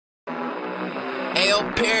Yo,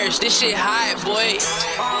 Parrish, this shit hot, boy.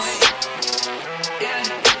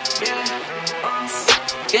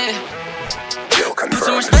 Put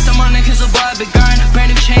some respect on my neck, cause a boy I been gurned. Brand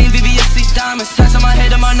new chain, VVS6 diamonds. Tats on my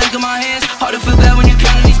head, on my neck, on my hands. Hard to feel bad when you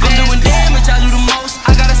counting these bands. I'm doing damage, I do the most.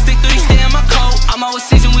 I gotta stick through these, stay in my coat. I'm always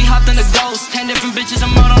seasoned, we hopped on the ghost. 10 different bitches,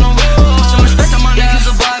 I'm out on the road. Put some respect on my neck, cause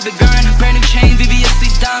a boy I been gurned. Brand new chain,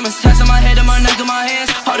 VVS6 diamonds. Tats on my head, on my neck, on my hands.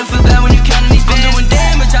 Hard to feel bad when you counting these bands. I'm doing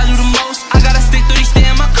damage, I do the most. I gotta stick through these, stay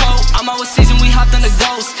in my coat. I'm always seasoned, we hopped on the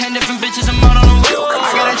ghost. 10 different bitches, I'm out on the road. I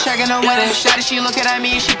got a check and I'm winning. Shawty, she looking at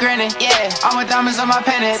me and she grinning. Yeah, all my diamonds on my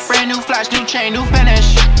pennant. Brand new flash, new chain, new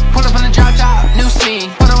finish. Pull up on the drop top, new scene.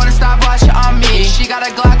 Put her on a stopwatch on me. She got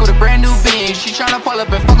a Glock with a brand new beam. She tryna pull up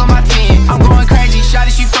and fuck on my team. I'm going crazy. Shawty,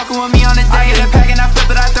 she fucking with me on the day. I get a pack and I flip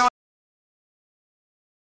it, I throw it.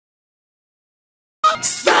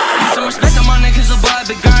 Some respect on my neck, cause a boy I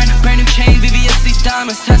been gurned. Brand new chain, VVS6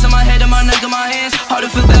 diamonds. Tats on my head, on my neck, on my hands. Hard to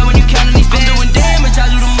feel bad when you counting these bands. I'm doing damage, I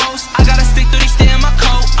do the most. I gotta stick through these, stay in my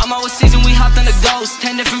coat. I'm always seasoned, we hopped on the ghost.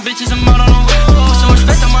 10 different bitches, I'm out on the road. Put some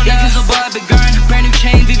respect on my neck, cause a boy I been gurned. Brand new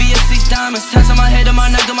chain, VVS6 diamonds. Tats on my head, on my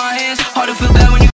neck, on my hands.